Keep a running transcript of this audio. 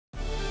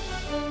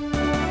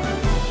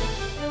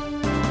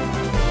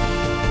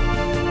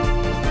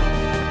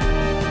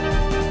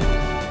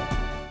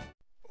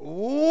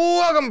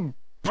Welcome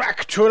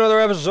back to another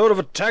episode of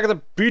Attack of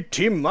the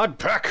BT Mod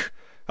Pack.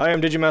 I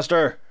am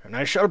Digimazter, and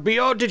I shall be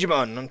your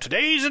Digimon on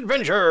today's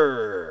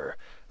adventure.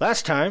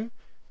 Last time,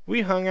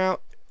 we hung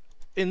out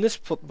in this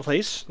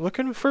place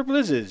looking for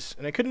Blizzes,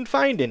 and I couldn't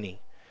find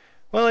any.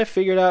 Well, I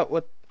figured out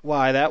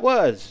why that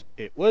was.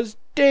 It was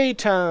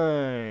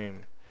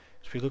daytime.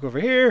 So if we look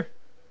over here,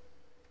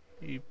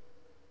 he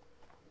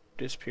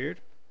disappeared.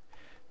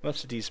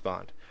 Must have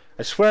despawned.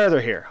 I swear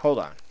they're here. Hold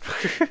on.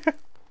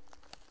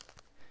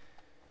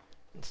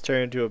 Let's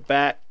turn into a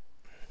bat.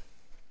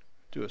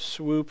 Do a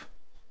swoop.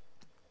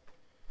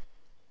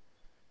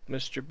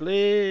 Mr.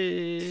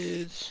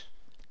 Bliz.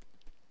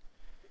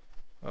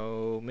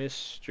 Oh,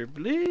 Mr.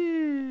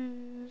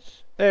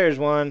 Bliz. There's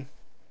one.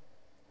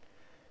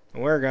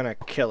 And we're gonna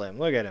kill him.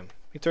 Look at him.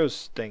 He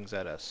throws things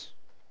at us.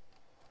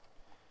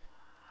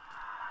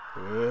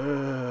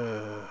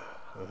 Doom,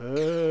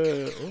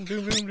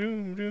 doom,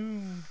 doom,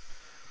 doom.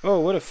 Oh,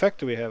 what effect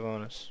do we have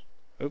on us?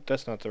 Oop,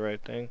 that's not the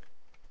right thing.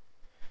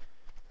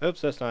 Oops,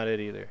 that's not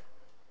it either.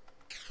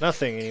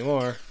 Nothing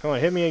anymore. Come on,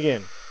 hit me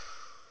again.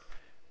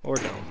 Or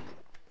don't.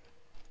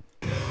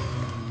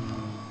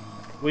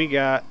 We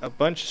got a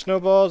bunch of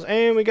snowballs,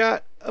 and we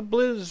got a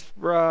Bliz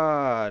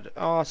rod.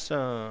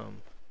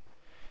 Awesome.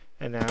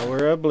 And now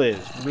we're a Bliz.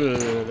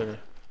 Blah.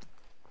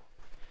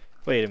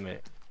 Wait a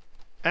minute.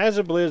 As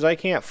a Bliz, I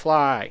can't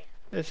fly.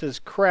 This is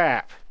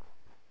crap.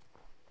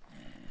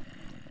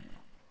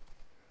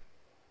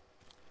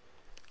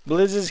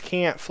 Blizzes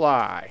can't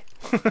fly.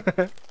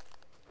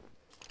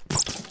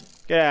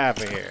 Get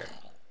out of here.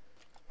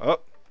 Oh.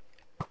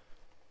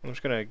 I'm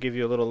just gonna give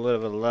you a little bit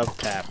of a love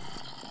tap.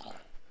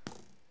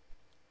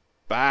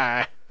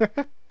 Bye.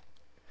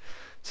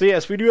 So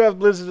yes, we do have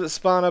blizzards that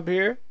spawn up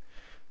here.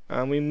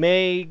 We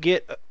may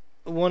get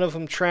one of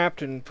them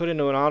trapped and put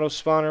into an auto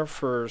spawner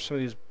for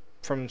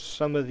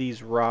some of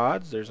these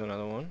rods. There's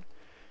another one.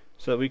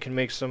 So that we can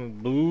make some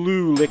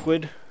blue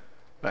liquid.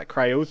 That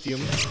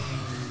cryotheum.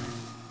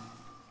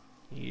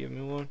 He give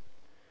me one?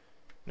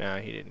 Nah,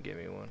 he didn't give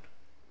me one.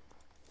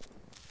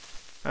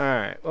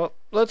 Alright, well,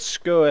 let's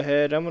go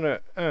ahead. I'm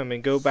gonna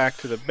go back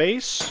to the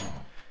base.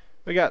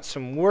 We got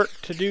some work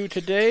to do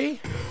today.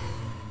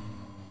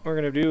 We're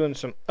gonna be doing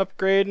some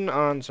upgrading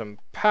on some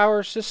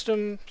power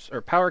systems,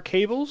 or power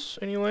cables,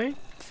 anyway.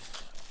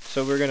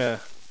 So we're gonna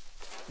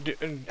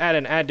add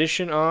an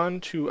addition on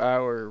to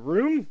our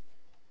room,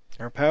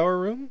 our power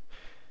room.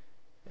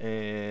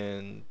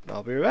 And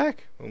I'll be right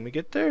back when we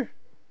get there.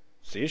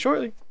 See you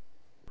shortly.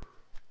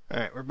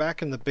 Alright, we're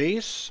back in the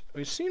base.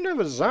 We seem to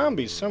have a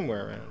zombie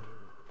somewhere around.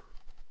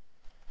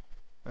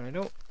 And I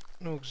don't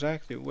know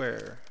exactly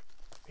where.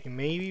 He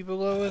may be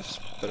below us,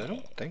 but I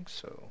don't think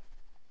so.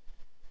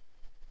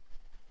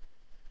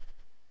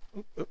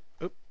 Oop, oop,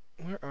 oop.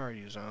 Where are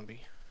you,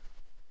 zombie?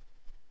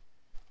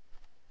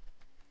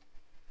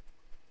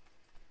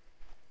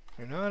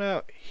 You're not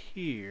out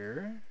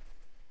here.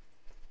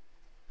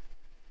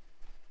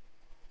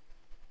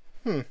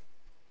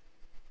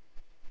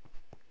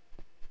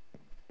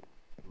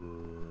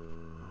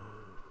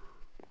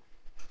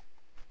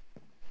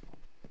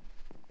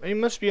 He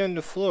must be on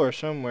the floor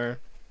somewhere.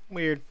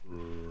 Weird.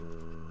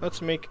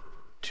 Let's make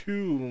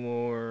 2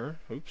 more.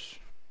 Oops.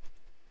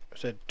 I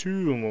said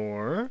 2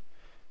 more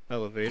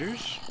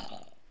elevators.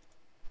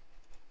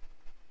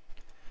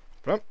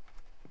 Up.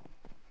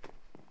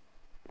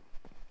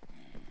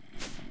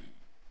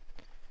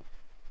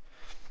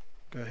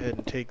 Go ahead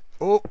and take.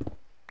 Oh!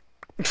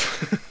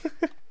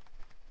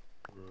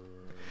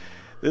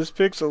 This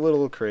pick's a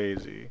little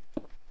crazy.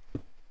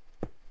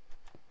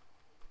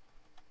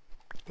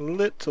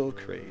 Little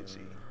crazy.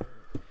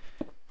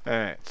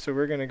 Alright, so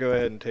we're gonna go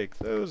ahead and take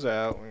those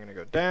out. We're gonna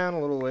go down a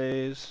little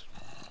ways.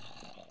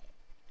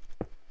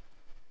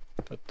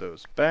 Put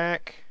those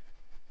back.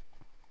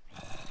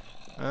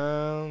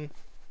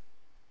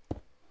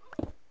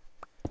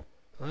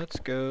 Let's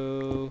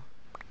go.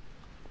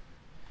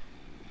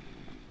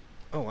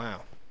 Oh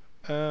wow.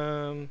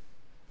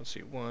 Let's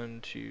see,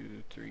 1,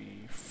 2,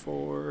 3,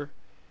 4.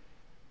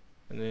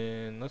 And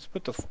then let's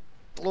put the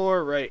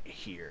floor right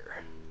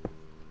here.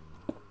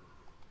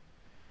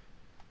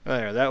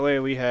 There, that way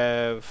we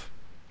have,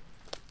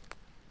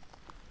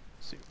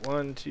 let's see,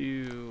 1,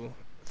 2,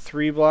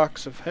 3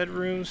 blocks of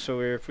headroom.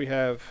 So if we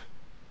have,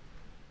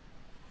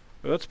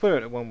 well, let's put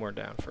it 1 more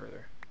down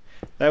further.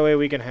 That way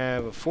we can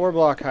have a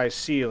 4-block high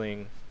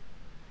ceiling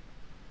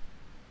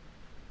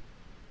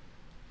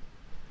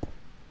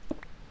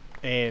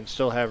and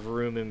still have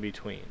room in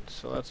between.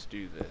 So let's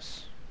do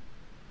this.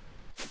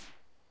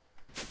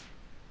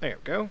 There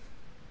we go.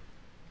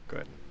 Go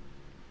ahead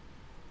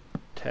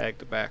and tag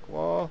the back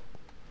wall.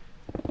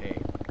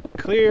 And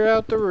clear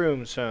out the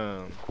room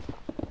some.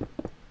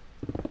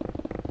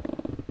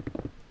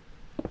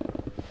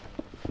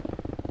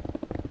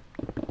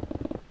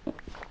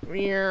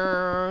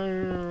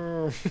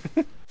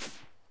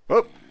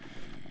 Oh.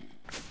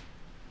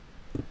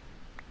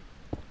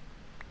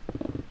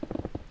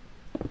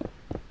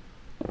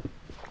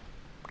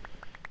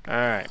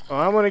 Alright, well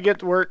I'm gonna get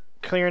to work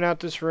clearing out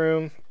this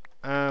room.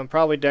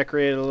 Probably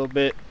decorate it a little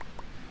bit.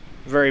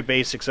 Very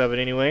basics of it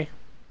anyway.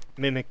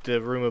 Mimic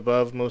the room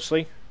above most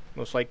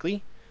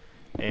likely.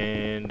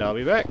 And I'll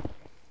be back.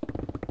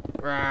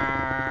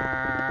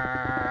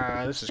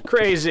 This is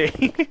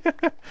crazy.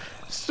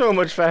 So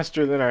much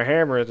faster than our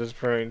hammer at this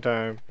point in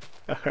time.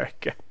 Alright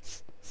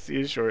guys, see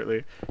you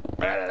shortly.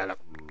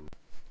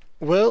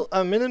 Well,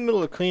 I'm in the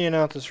middle of cleaning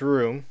out this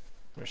room.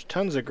 There's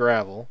tons of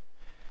gravel.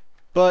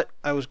 But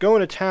I was going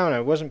to town,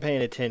 I wasn't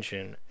paying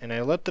attention, and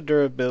I let the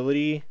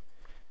durability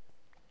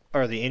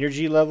or the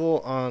energy level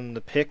on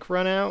the pick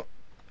run out.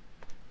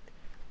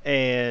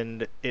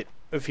 And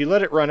if you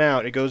let it run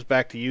out, it goes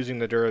back to using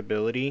the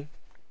durability.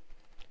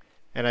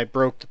 And I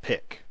broke the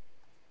pick.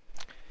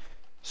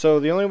 So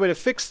the only way to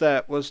fix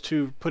that was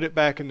to put it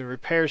back in the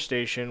repair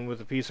station with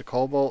a piece of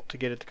cobalt to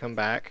get it to come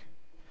back.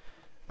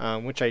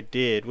 Which I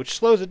did, which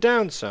slows it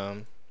down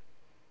some.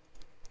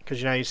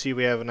 Because now you see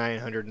we have a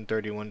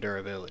 931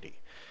 durability.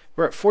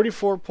 We're at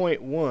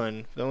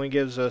 44.1. That only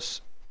gives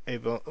us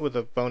with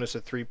a bonus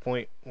of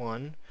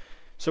 3.1.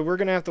 So we're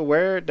going to have to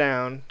wear it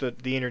down,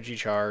 the energy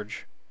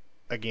charge,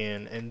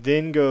 again. And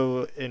then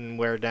go and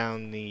wear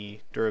down the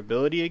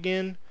durability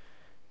again.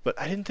 But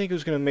I didn't think it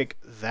was going to make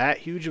that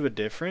huge of a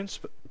difference.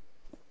 But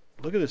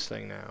look at this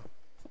thing now.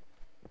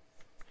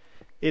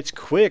 It's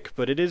quick,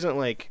 but it isn't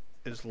like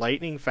as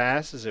lightning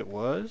fast as it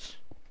was.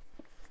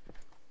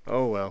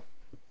 Oh well.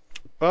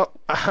 Well,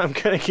 I'm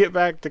going to get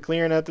back to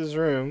clearing out this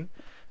room.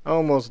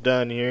 Almost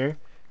done here.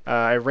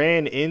 I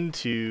ran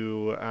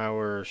into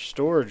our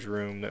storage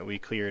room that we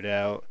cleared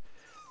out.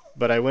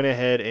 But I went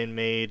ahead and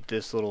made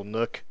this little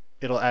nook.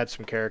 It'll add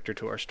some character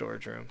to our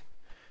storage room.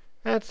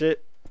 That's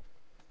it.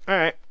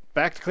 Alright,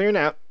 back to clearing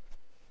out.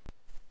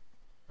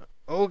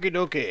 Okie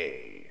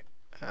dokie.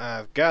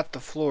 I've got the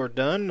floor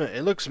done.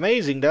 It looks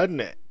amazing,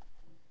 doesn't it?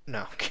 No,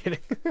 I'm kidding.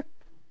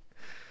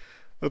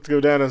 Let's go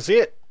down and see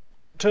it.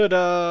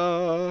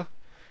 Ta-da!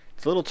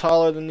 It's a little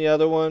taller than the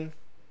other one.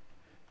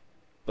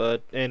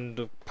 And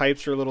the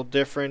pipes are a little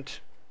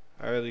different.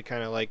 I really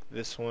kind of like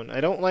this one. I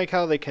don't like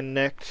how they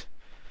connect.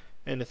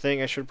 And the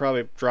thing, I should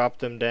probably drop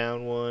them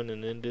down one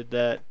and then did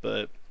that.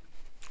 But,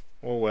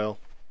 oh well.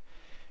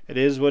 It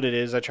is what it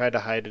is. I tried to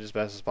hide it as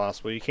best as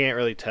possible. You can't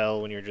really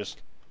tell when you're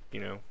just, you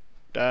know,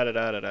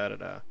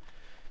 da-da-da-da-da-da-da.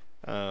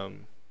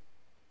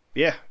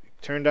 Yeah.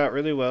 Turned out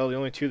really well. The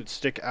only two that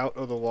stick out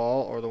of the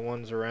wall are the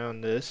ones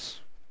around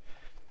this,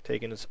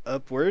 taking us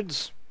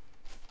upwards.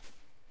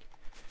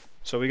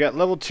 So we got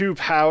level 2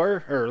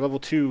 power, or level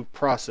 2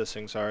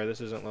 processing, sorry.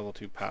 This isn't level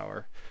 2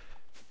 power.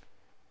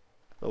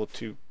 Level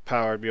 2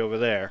 power would be over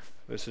there.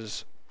 This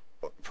is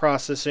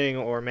processing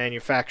or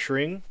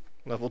manufacturing,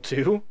 level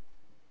 2.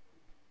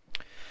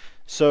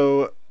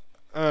 So,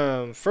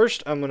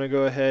 first I'm going to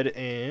go ahead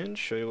and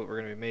show you what we're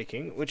going to be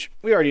making, which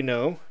we already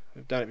know.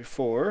 We've done it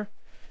before.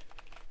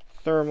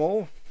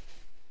 Thermal.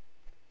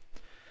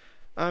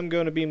 I'm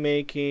going to be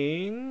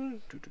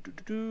making,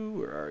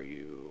 where are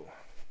you?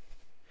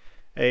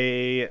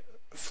 A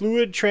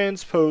fluid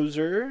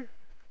transposer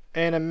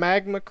and a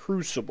magma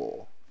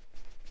crucible.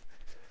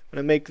 I'm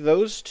going to make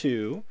those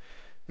two.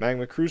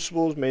 Magma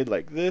crucible is made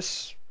like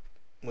this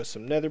with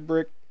some nether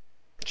brick,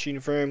 sheen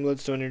frame,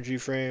 leadstone energy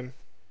frame,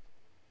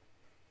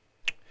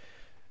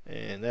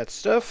 and that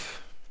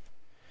stuff.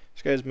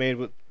 This guy's made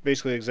with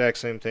basically the exact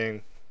same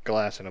thing,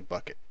 glass in a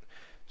bucket.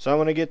 So I'm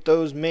going to get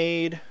those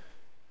made.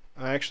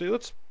 Actually,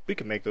 we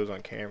can make those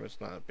on camera.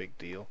 It's not a big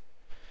deal.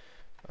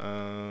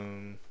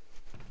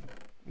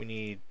 We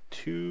need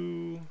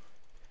 2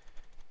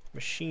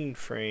 machine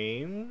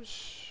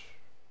frames.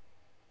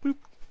 Boop.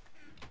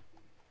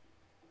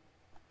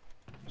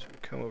 So we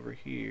come over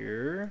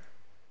here.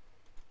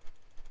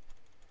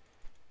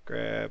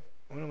 Grab,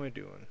 what am I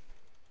doing?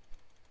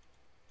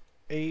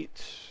 8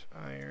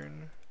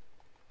 iron.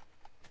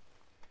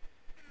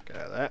 Get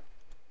out of that.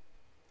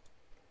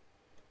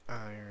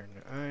 Iron,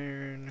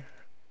 iron,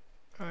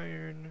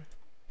 iron.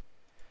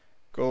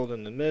 Gold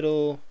in the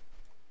middle.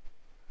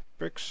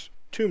 Bricks.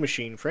 2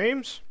 machine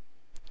frames.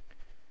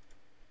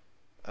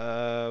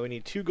 We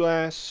need 2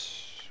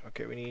 glass.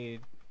 Okay, we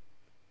need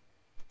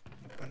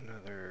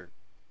another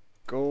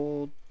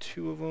gold,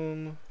 2 of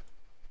them.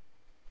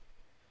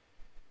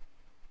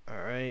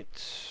 Alright.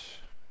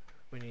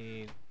 We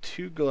need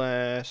 2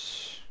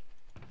 glass.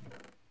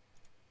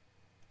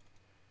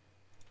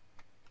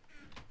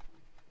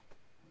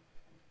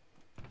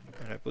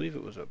 And I believe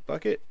it was a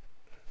bucket.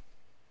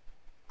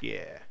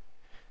 Yeah.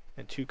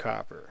 And 2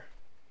 copper.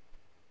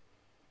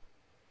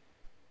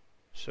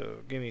 So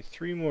give me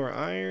 3 more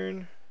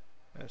iron.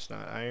 That's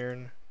not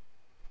iron.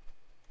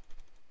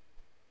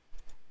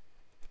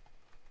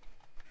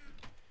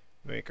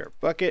 Make our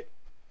bucket.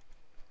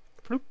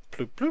 Ploop,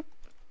 ploop, ploop.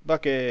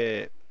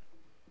 Bucket.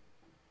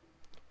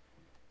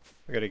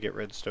 I gotta get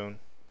redstone.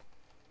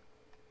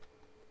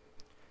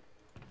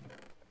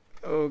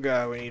 Oh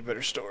god, we need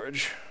better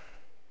storage.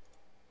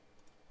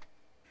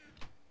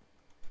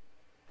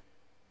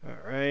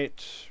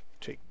 Alright.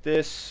 Take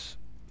this.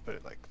 Put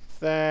it like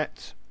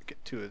that.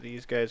 Get 2 of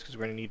these guys because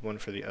we're going to need one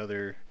for the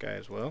other guy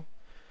as well.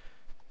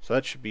 So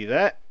that should be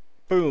that.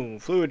 Boom.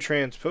 Fluid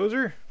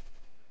transposer.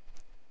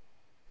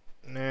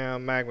 Now,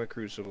 magma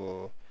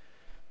crucible.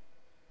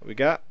 We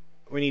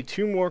need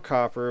 2 more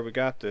copper. We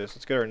got this.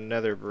 Let's get our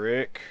nether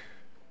brick.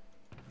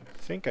 I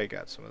think I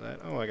got some of that.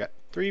 Oh, I got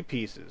 3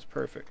 pieces.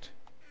 Perfect.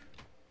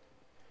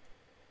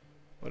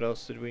 What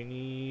else did we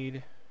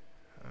need?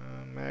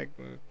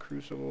 Magma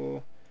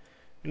crucible.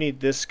 We need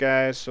this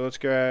guy, so let's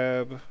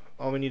grab...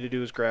 All we need to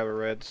do is grab a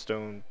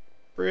redstone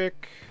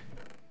brick.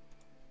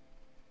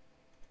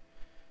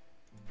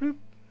 Bloop.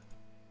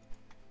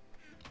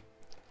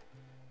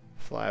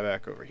 Fly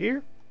back over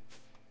here.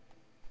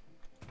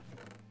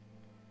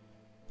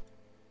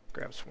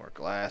 Grab some more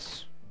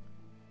glass.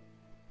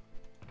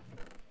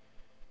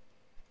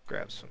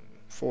 Grab some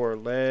 4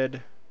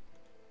 lead.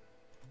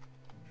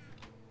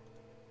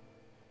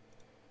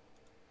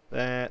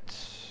 That,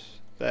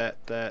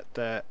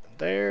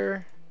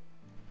 there.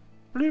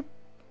 Bloop.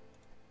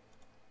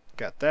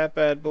 Got that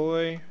bad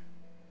boy.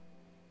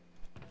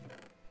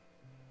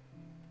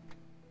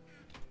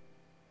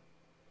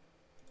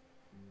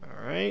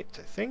 Alright,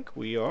 I think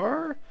we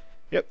are.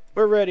 Yep,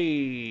 we're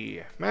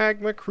ready.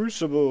 Magma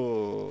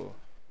Crucible.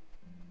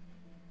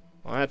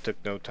 Well, that took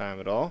no time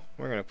at all.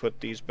 We're going to put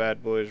these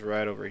bad boys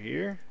right over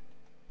here.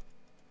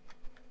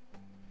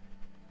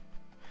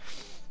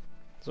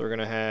 So we're going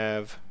to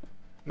have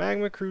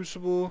Magma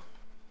Crucible,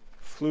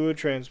 Fluid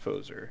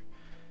Transposer.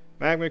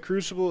 Magma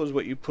Crucible is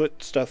what you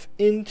put stuff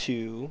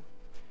into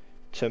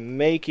to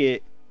make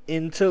it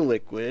into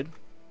liquid.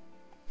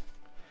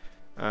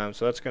 So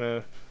that's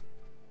going to...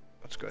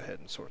 Let's go ahead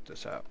and sort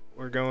this out.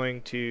 We're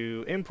going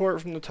to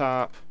import from the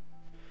top,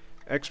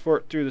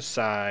 export through the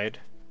side.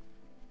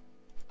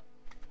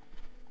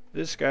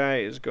 This guy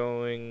is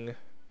going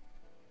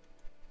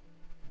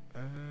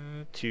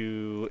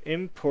to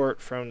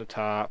import from the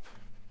top.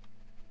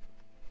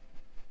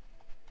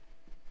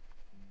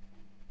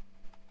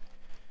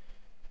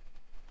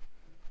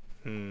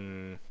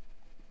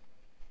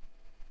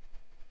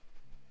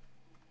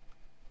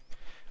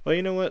 Well,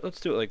 you know what?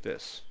 Let's do it like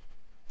this.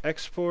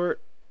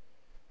 Export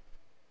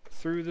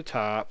through the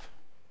top.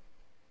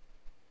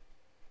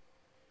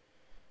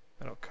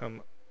 That'll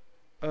come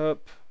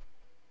up.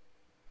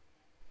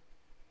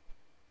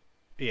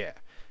 Yeah.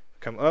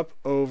 Come up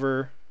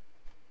over.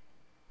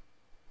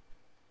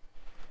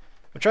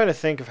 I'm trying to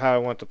think of how I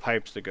want the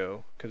pipes to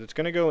go, because it's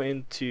going to go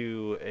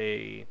into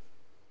a...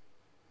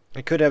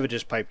 I could have it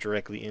just pipe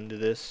directly into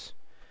this,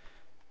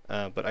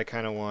 but I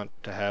kind of want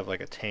to have like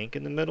a tank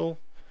in the middle.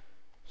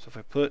 So if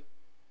I put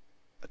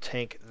a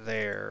tank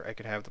there, I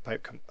could have the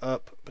pipe come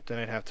up, but then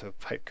I'd have to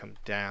pipe come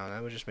down.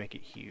 That would just make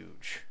it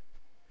huge.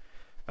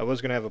 I was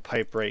going to have a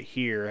pipe right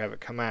here, have it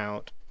come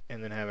out,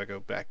 and then have it go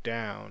back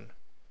down.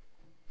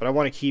 But I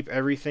want to keep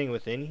everything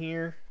within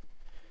here.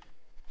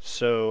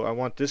 So I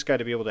want this guy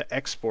to be able to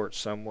export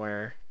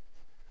somewhere.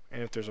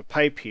 And if there's a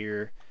pipe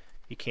here,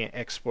 he can't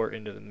export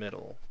into the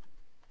middle.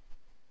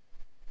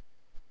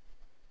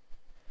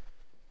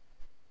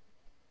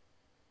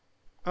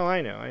 Oh,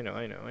 I know.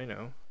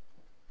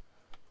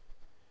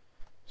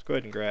 Let's go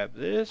ahead and grab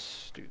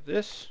this, do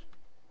this.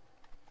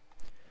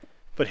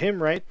 Put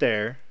him right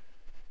there.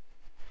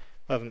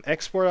 Have him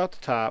export out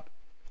the top.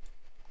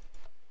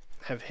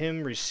 Have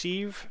him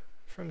receive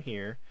from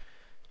here.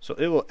 So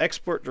it will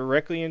export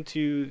directly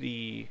into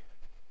the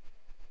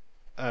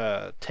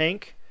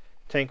tank.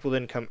 Tank will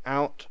then come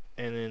out,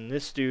 and then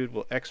this dude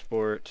will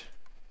export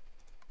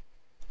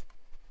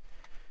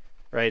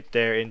right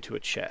there into a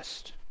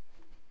chest.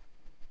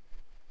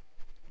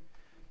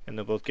 And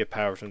they'll both get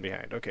power from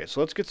behind. Okay, so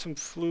let's get some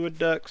fluid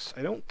ducts.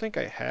 I don't think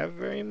I have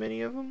very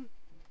many of them,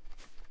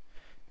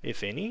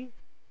 if any.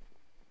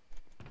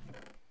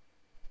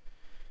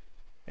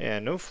 Yeah,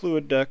 no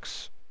fluid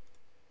ducts.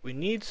 We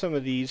need some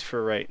of these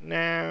for right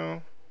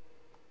now.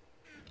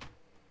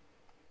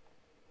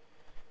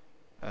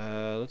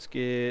 Let's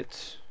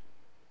get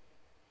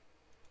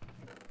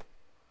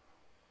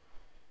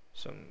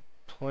some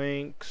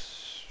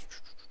planks.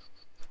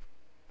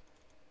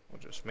 We'll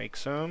just make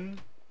some.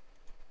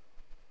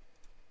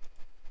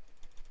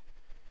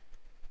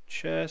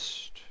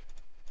 Chest.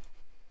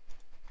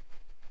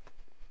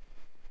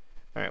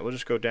 Alright, we'll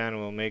just go down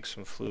and we'll make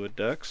some fluid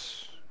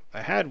ducts.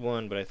 I had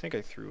one, but I think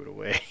I threw it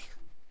away.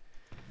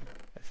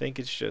 I think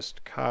it's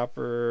just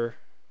copper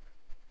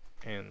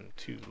and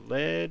 2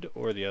 lead,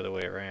 or the other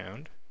way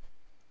around.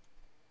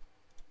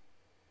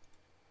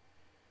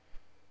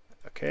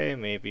 Okay,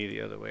 maybe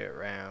the other way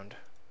around.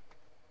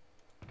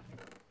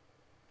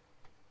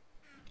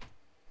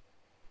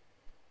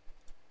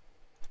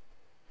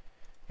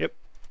 Yep.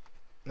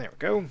 There we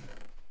go.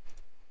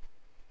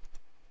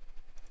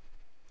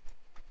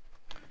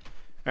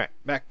 Alright,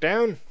 back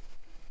down.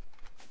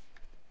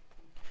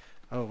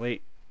 Oh,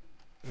 wait.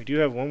 We do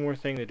have one more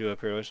thing to do up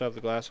here. Do I still have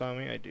the glass on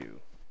me? I do.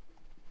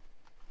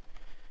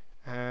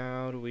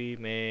 How do we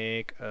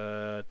make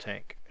a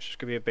tank? It's just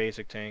going to be a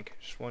basic tank.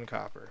 Just 1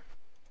 copper.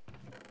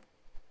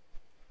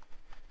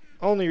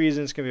 Only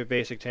reason it's going to be a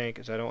basic tank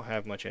is I don't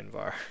have much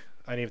invar.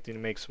 I need to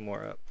make some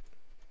more up.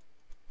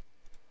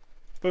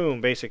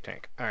 Boom, basic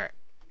tank. Alright.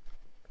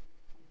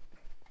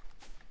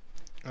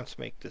 Let's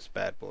make this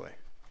bad boy.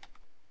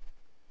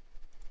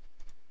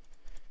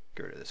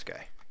 Get rid of this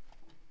guy.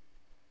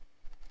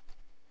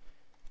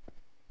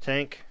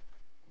 Tank.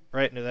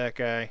 Right into that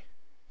guy.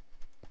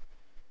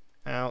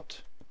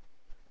 Out.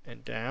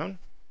 And down.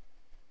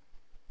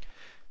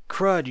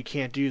 Crud, you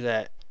can't do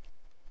that.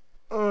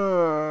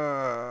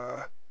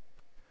 You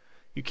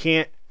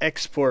can't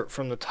export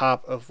from the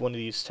top of one of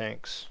these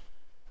tanks.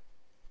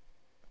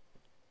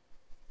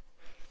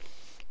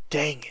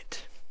 Dang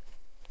it.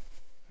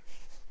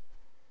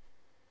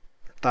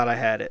 Thought I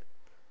had it.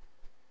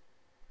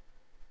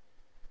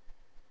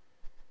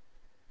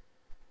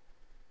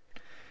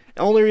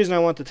 The only reason I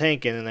want the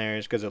tank in there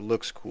is because it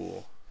looks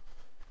cool.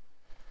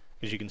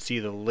 Because you can see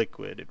the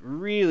liquid. It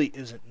really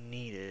isn't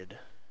needed.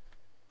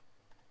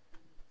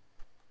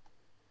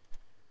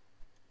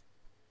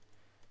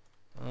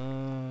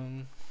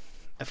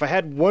 If I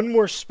had one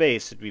more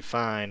space, it'd be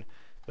fine.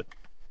 But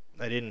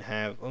I didn't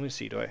have... Let me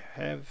see, do I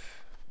have...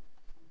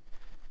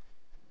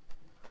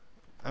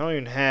 I don't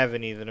even have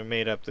any that are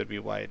made up that'd be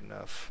wide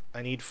enough.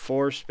 I need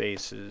 4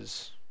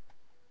 spaces.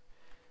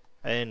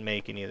 I didn't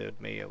make any that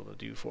would be able to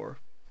do 4.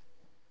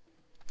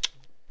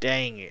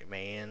 Dang it,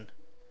 man.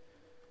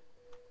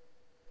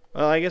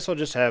 Well, I guess I'll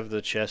just have the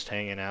chest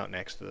hanging out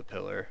next to the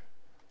pillar.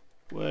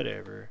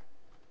 Whatever.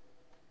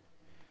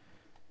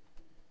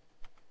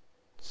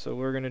 So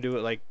we're going to do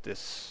it like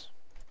this.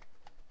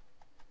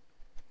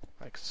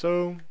 Like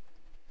so.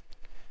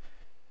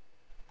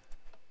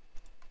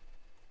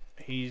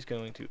 He's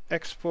going to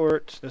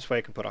export. This way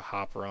I can put a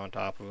hopper on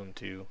top of him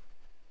too.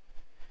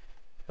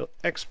 He'll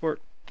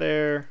export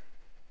there.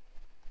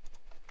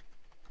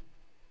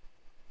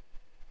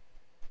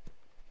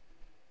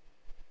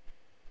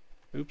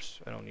 Oops,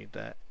 I don't need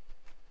that.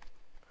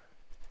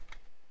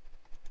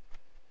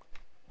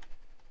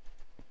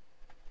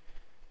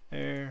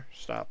 There,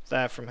 stop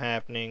that from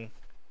happening.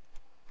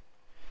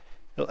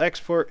 He'll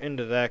export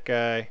into that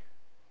guy.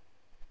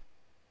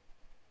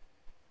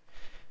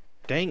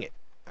 Dang it,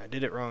 I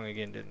did it wrong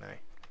again, didn't I?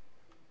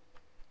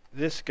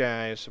 This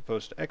guy is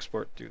supposed to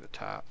export through the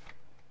top.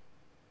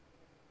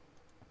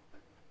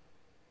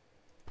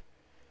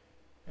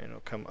 And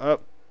it'll come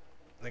up,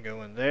 then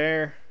go in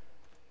there.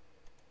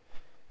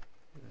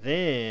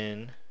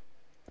 Then,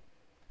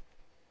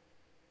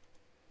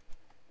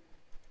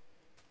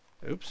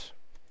 oops,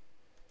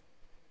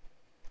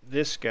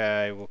 this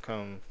guy will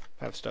come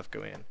have stuff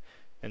go in,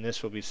 and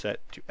this will be set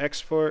to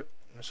export.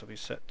 This will be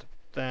set to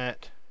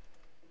that.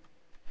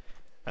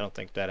 I don't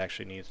think that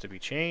actually needs to be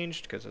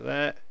changed because of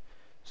that.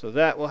 So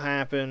that will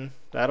happen.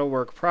 That'll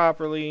work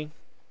properly.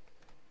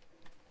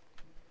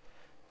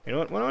 You know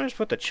what? Why don't I just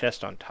put the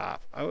chest on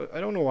top? I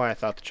don't know why I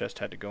thought the chest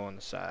had to go on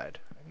the side.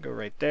 I can go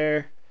right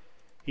there.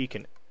 He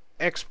can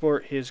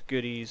export his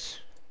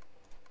goodies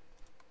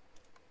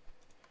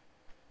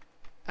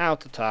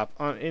out the top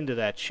on into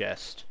that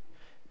chest.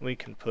 We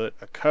can put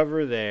a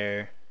cover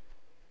there.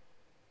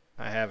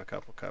 I have a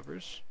couple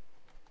covers.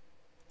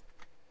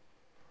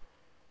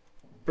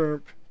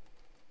 Burp.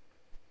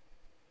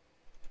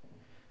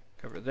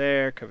 Cover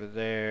there, cover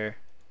there.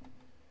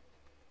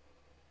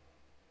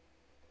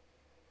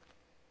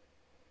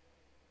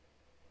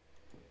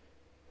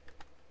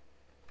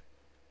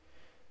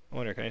 I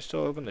wonder, can I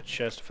still open the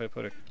chest if I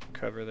put a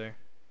cover there?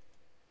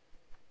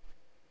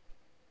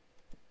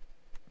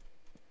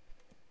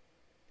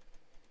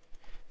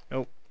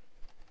 Nope.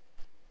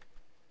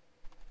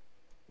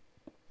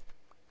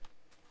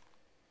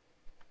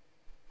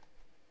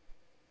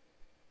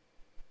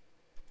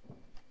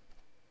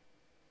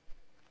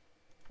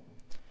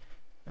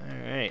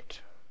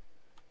 Alright.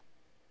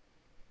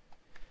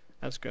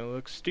 That's gonna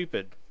look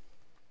stupid.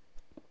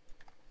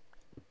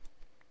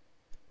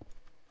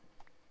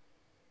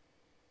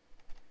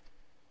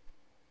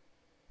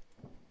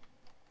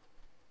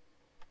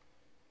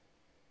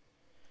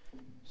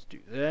 Do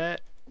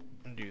that,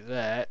 and do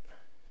that.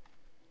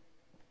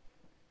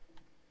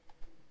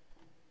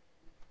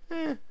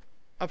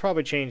 I'll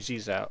probably change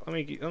these out. Let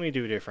me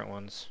do different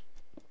ones.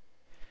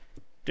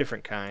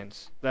 Different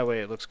kinds. That way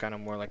it looks kind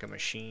of more like a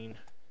machine.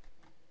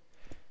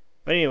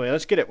 But anyway,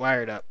 let's get it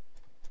wired up.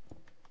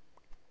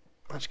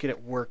 Let's get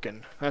it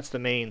working. That's the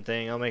main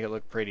thing. I'll make it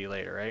look pretty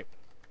later, right?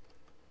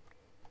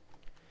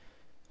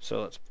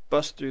 So let's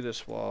bust through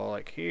this wall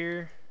like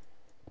here.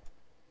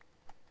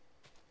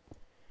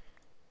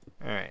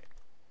 Alright.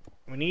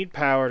 We need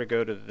power to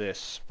go to this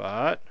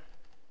spot.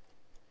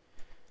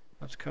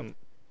 Let's come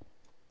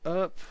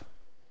up.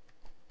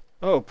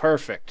 Oh,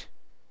 perfect.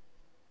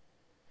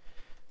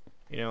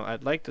 You know,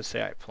 I'd like to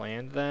say I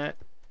planned that,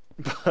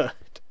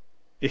 but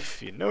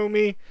if you know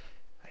me,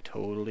 I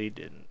totally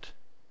didn't.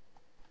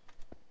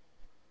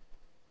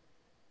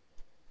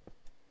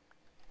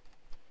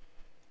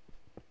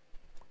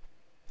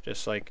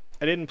 Just like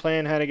I didn't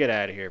plan how to get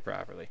out of here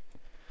properly.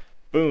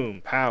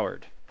 Boom,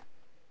 powered.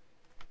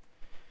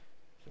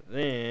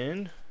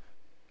 Then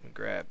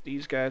grab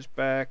these guys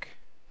back,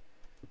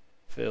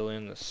 fill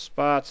in the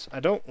spots. I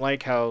don't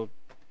like how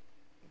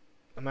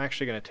I'm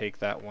actually going to take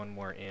that one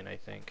more in, I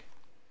think.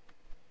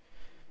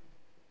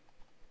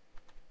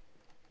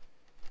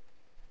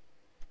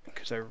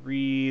 Because I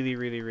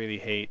really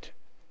hate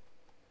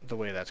the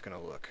way that's going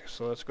to look.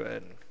 So let's go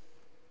ahead and...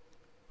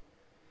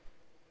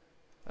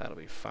 That'll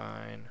be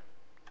fine.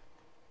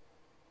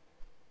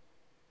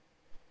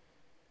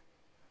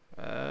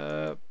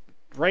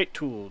 Right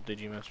tool,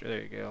 Digimazter.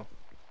 There you go.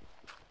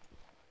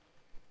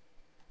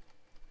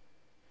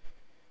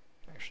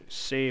 Actually,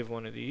 save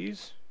one of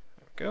these.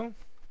 There we go.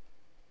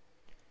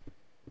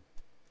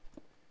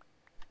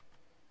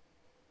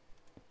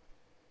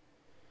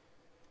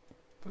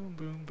 Boom,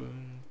 boom,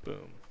 boom,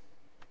 boom.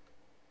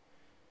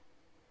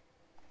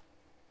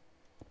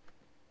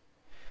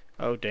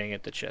 Oh, dang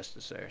it, the chest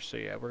is there. So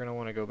yeah, we're going to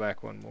want to go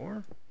back one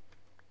more.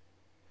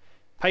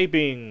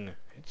 Piping!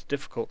 It's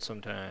difficult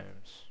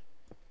sometimes.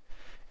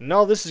 And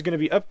all this is going to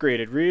be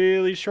upgraded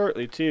really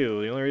shortly,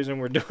 too. The only reason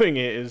we're doing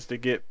it is to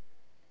get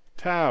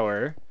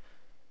power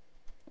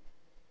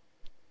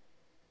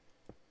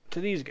to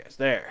these guys.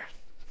 There.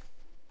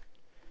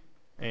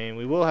 And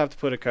we will have to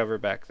put a cover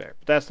back there,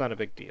 but that's not a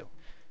big deal.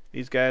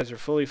 These guys are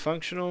fully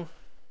functional.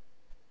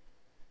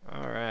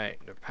 Alright,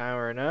 they're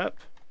powering up.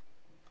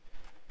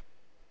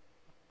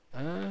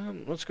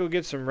 Let's go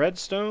get some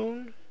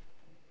redstone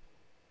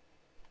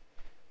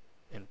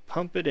and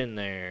pump it in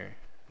there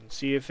and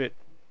see if it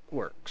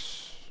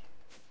works.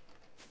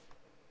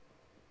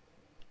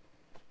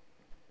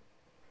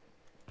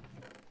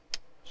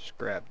 Just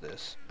grab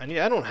this. I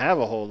don't have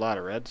a whole lot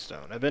of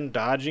redstone. I've been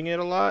dodging it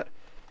a lot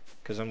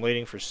because I'm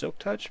waiting for Silk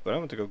Touch, but I'm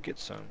going to go get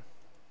some.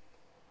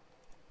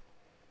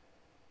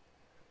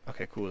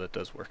 Okay, cool, that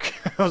does work.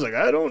 I was like,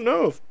 I don't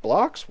know if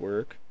blocks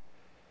work.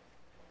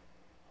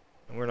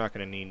 And we're not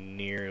going to need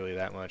nearly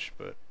that much,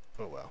 but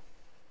oh well.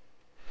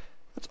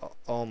 That's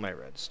all my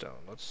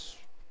redstone. Let's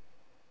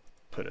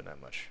put in that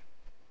much.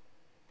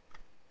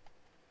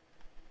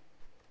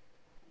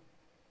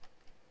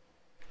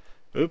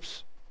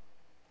 Oops.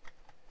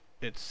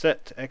 It's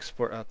set to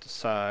export out the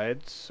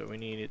sides, so we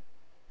need it.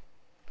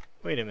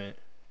 Wait a minute.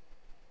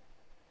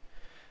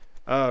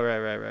 Oh,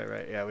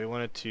 right. Yeah, we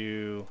wanted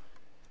to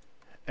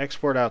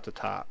export out the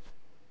top.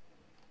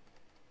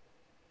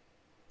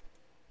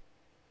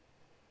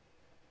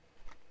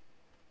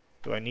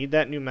 Do I need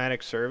that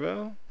pneumatic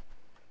servo?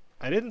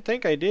 I didn't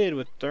think I did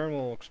with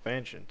thermal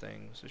expansion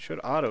things. It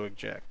should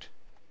auto-eject.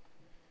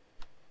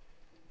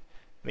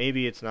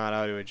 Maybe it's not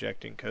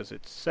auto-ejecting because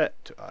it's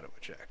set to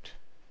auto-eject.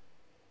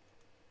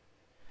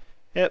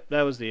 Yep,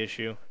 that was the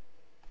issue.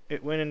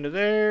 It went into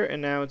there,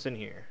 and now it's in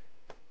here.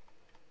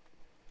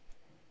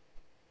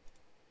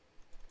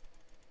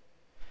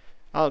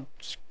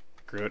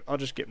 Screw it. I'll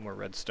just get more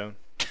redstone.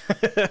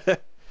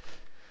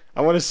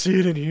 I want to see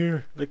it in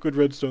here. Liquid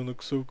redstone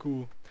looks so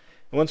cool.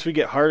 And once we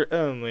get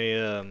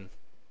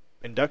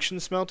induction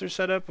smelter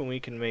set up and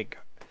we can make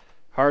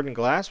hardened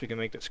glass, we can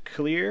make this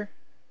clear.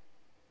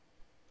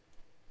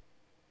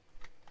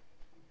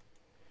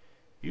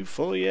 You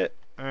full yet?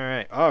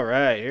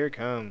 Alright, here it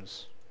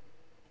comes.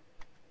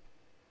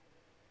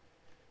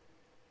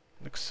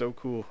 Looks so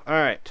cool.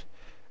 Alright.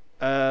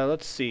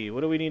 Let's see.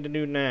 What do we need to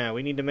do now?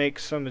 We need to make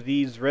some of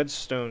these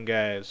redstone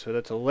guys. So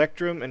that's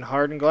electrum and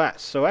hardened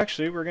glass. So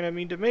actually, we're going to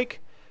need to make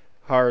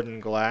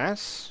hardened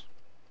glass.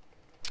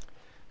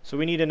 So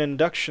we need an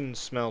induction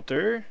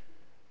smelter.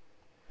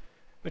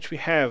 Which we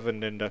have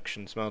an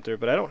induction smelter,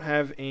 but I don't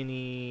have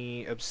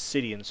any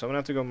obsidian. So I'm going to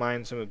have to go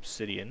mine some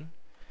obsidian.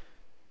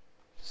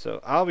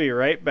 So I'll be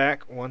right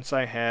back once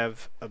I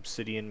have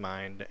obsidian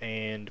mined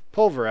and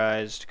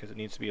pulverized, because it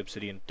needs to be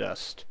obsidian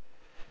dust.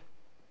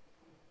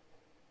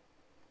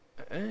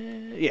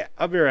 Yeah,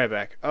 I'll be right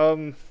back.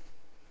 I'll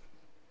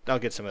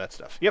get some of that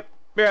stuff. Yep,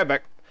 be right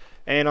back.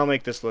 And I'll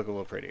make this look a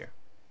little prettier.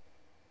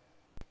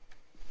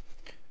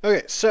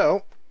 Okay,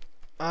 so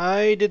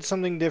I did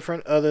something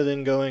different other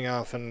than going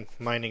off and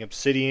mining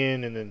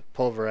obsidian and then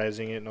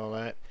pulverizing it and all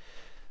that.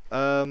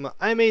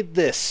 I made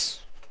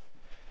this.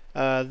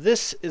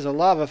 This is a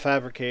lava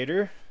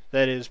fabricator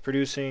that is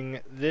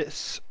producing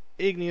this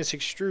igneous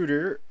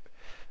extruder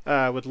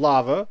with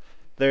lava.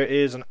 There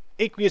is an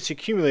aqueous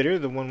accumulator,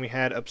 the one we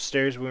had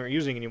upstairs we weren't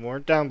using anymore,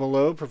 down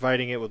below,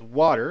 providing it with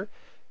water.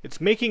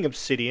 It's making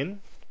obsidian.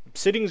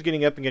 Obsidian is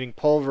getting up and getting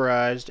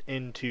pulverized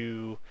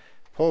into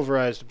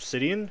pulverized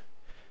obsidian.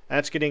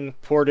 That's getting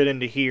ported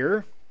into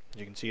here. As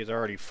you can see, it's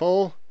already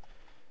full.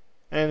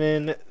 And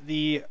then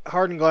the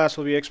hardened glass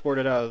will be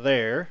exported out of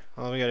there.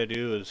 All we gotta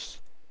do is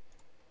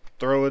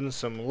throw in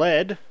some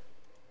lead.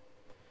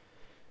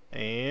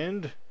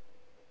 And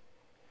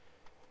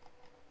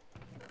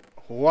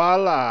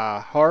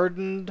voila!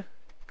 Hardened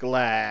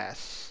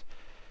glass.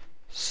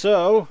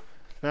 So,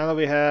 now that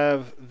we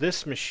have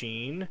this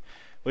machine,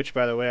 which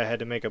by the way I had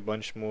to make a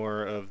bunch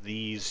more of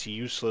these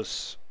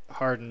useless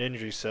hardened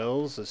energy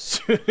cells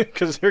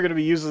because they're going to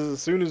be useless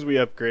as soon as we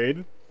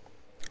upgrade.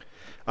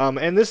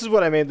 And this is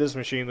what I made this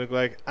machine look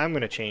like. I'm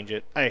going to change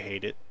it. I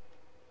hate it.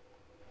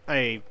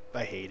 I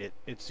hate it.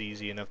 It's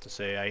easy enough to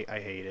say I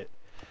hate it.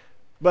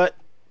 But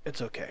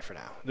it's okay for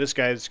now. This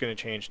guy's going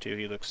to change too.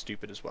 He looks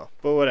stupid as well.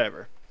 But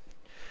whatever.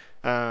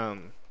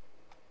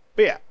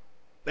 But yeah,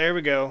 there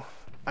we go.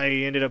 I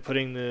ended up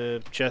putting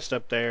the chest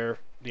up there.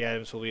 The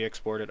items will be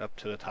exported up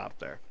to the top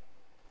there.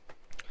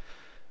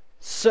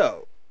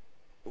 So,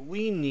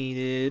 we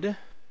needed...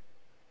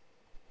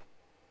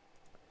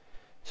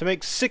 To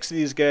make 6 of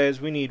these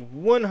guys, we need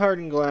 1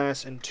 hardened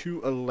glass and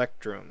 2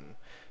 electrum.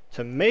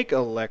 To make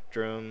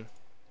electrum,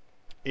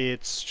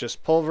 it's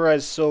just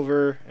pulverized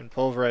silver and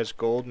pulverized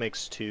gold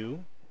makes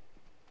 2.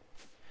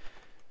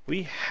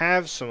 We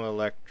have some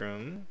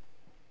electrum.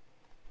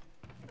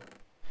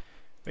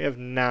 We have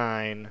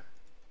 9.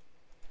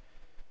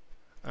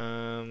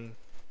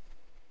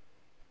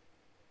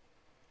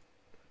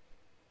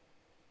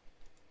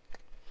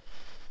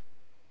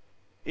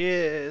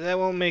 Yeah, that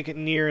won't make it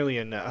nearly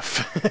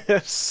enough.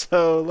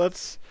 So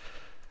let's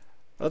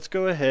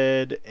go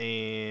ahead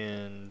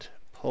and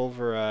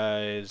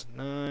pulverize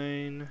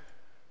 9,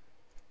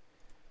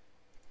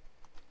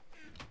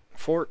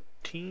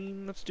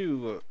 14. Let's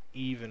do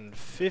even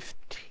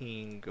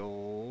 15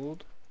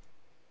 gold.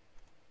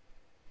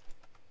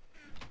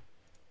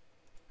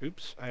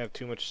 Oops, I have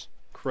too much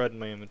crud in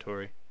my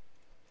inventory.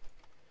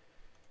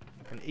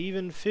 An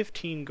even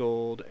 15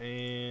 gold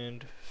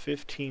and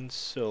 15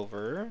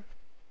 silver.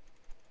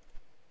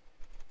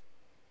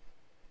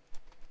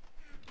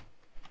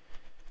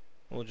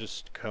 We'll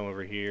just come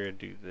over here and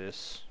do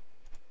this.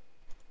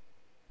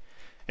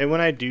 And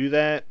when I do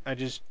that, I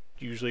just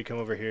usually come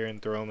over here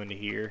and throw them into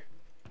here.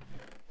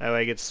 That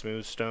way I get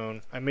smooth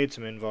stone. I made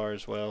some invar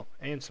as well,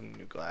 and some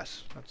new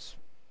glass. That's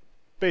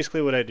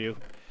basically what I do.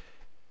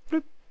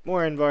 Bloop,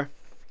 more invar.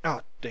 Oh,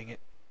 dang it.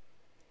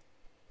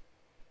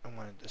 I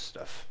wanted this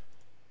stuff.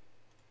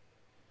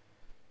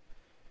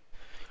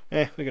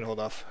 We can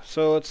hold off.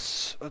 So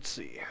let's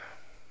see.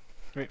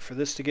 Wait for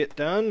this to get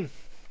done.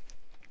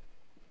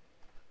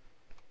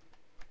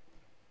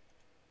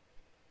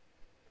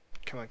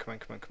 Come on, come on,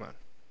 come on, come on.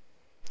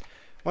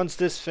 Once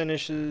this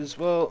finishes,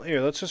 well,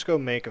 here, let's just go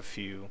make a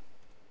few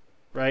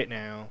right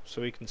now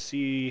so we can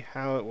see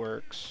how it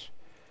works.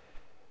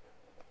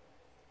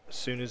 As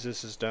soon as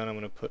this is done, I'm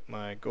going to put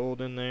my gold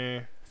in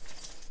there.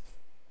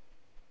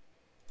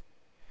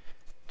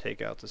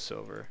 Take out the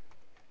silver.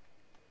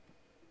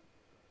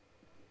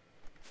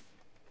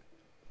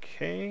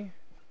 Okay.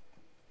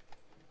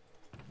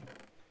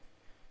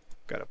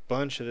 Got a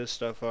bunch of this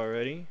stuff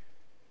already.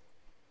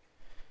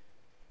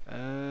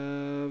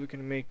 We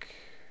can make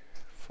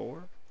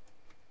 4.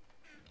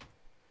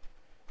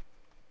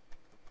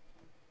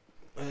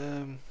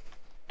 Dang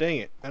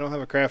it, I don't have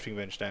a crafting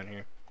bench down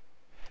here.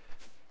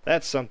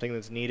 That's something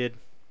that's needed.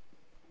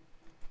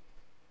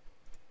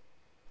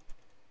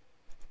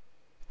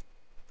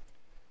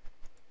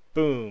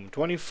 Boom,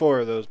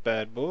 24 of those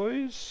bad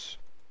boys.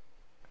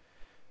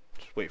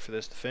 Just wait for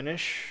this to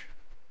finish.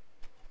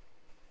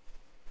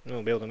 And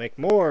we'll be able to make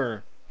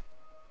more.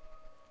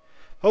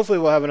 Hopefully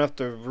we'll have enough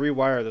to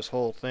rewire this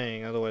whole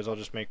thing, otherwise I'll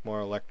just make more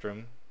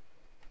electrum.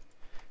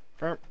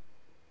 And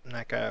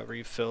that guy will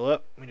refill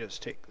up. We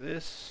just take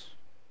this,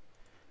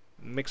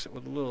 mix it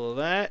with a little of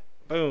that.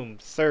 Boom,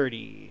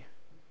 30.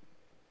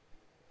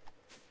 I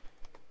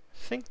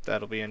think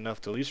that'll be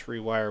enough to at least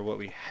rewire what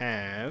we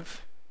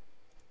have.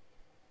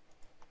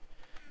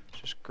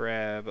 Just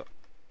grab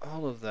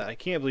all of that. I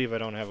can't believe I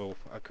don't have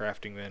a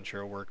crafting bench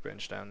or a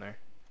workbench down there.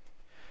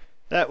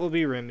 That will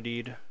be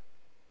remedied.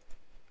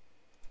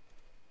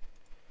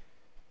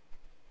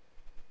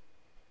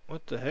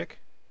 What the heck?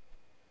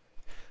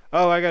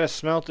 Oh, I gotta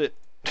smelt it.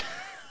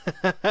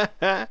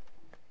 I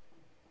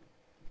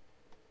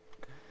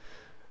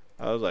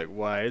was like,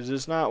 why is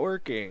this not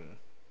working?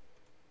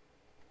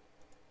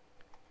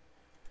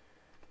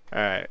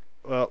 Alright,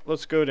 well,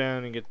 let's go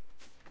down and get...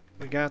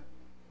 We got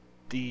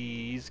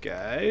these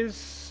guys,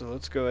 so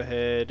let's go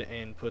ahead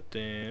and put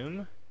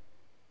them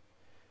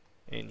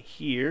in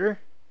here.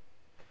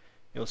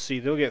 You'll see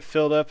they'll get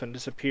filled up and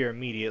disappear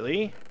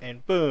immediately,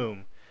 and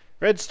boom!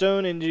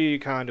 Redstone energy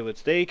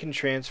conduits. They can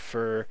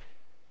transfer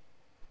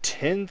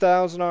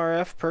 10,000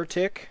 RF per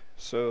tick,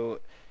 so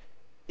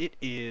it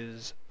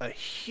is a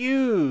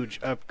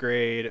huge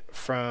upgrade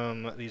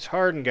from these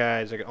hardened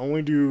guys that can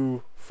only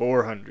do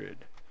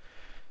 400.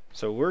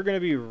 So we're going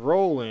to be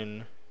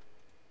rolling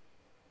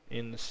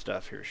in the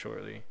stuff here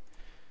shortly.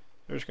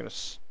 We're just going to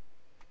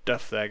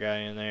stuff that guy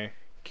in there,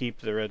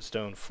 keep the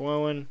redstone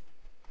flowing,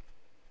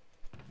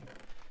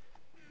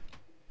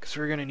 because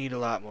we're going to need a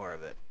lot more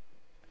of it.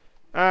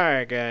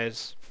 Alright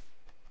guys,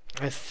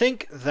 I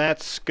think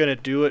that's gonna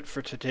do it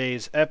for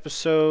today's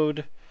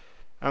episode.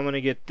 I'm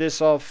gonna get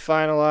this all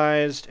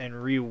finalized and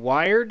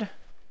rewired.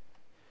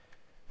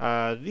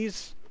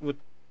 These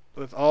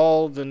with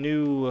all the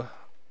new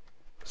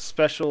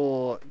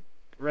special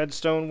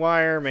redstone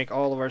wire make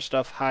all of our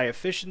stuff high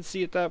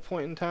efficiency at that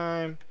point in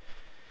time.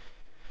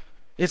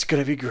 It's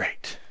gonna be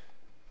great.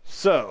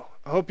 So,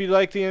 I hope you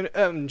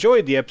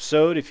enjoyed the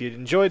episode. If you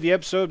enjoyed the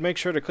episode, make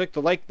sure to click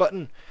the like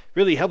button.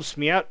 Really helps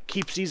me out,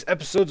 keeps these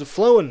episodes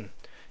flowing.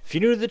 If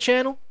you're new to the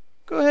channel,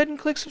 go ahead and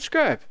click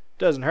subscribe.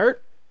 Doesn't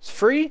hurt. It's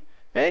free,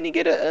 and you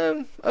get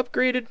a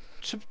upgraded.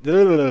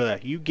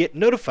 You get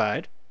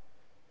notified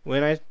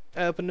when I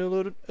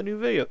upload a new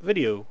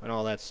video and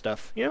all that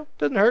stuff. You know,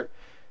 doesn't hurt,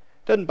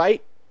 doesn't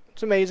bite.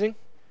 It's amazing,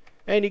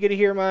 and you get to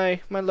hear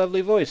my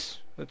lovely voice.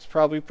 That's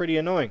probably pretty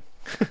annoying.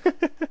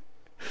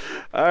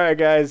 Alright,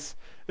 guys.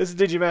 This is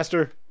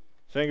Digimazter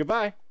saying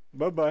goodbye.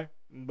 Bye-bye.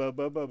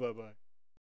 Bye-bye-bye-bye-bye.